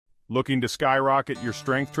Looking to skyrocket your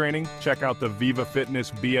strength training? Check out the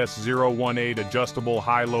Vivafitness BS018 Adjustable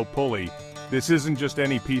Hi-Low Pulley. This isn't just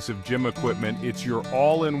any piece of gym equipment, it's your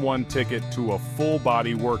all-in-one ticket to a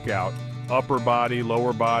full-body workout. Upper body,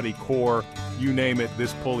 lower body, core, you name it,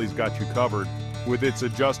 this pulley's got you covered. With its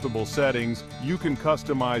adjustable settings, you can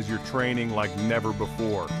customize your training like never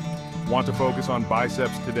before. Want to focus on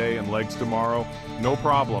biceps today and legs tomorrow? No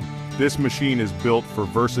problem. This machine is built for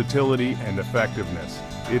versatility and effectiveness.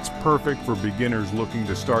 It's perfect for beginners looking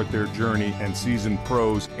to start their journey and seasoned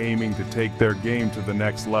pros aiming to take their game to the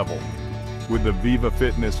next level. With the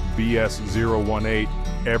Vivafitness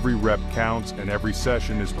BS018, every rep counts and every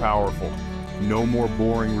session is powerful. No more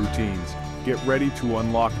boring routines. Get ready to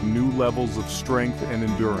unlock new levels of strength and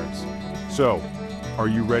endurance. So, are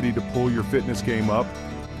you ready to pull your fitness game up?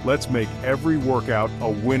 Let's make every workout a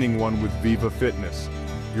winning one with Viva Fitness.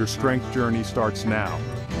 Your strength journey starts now.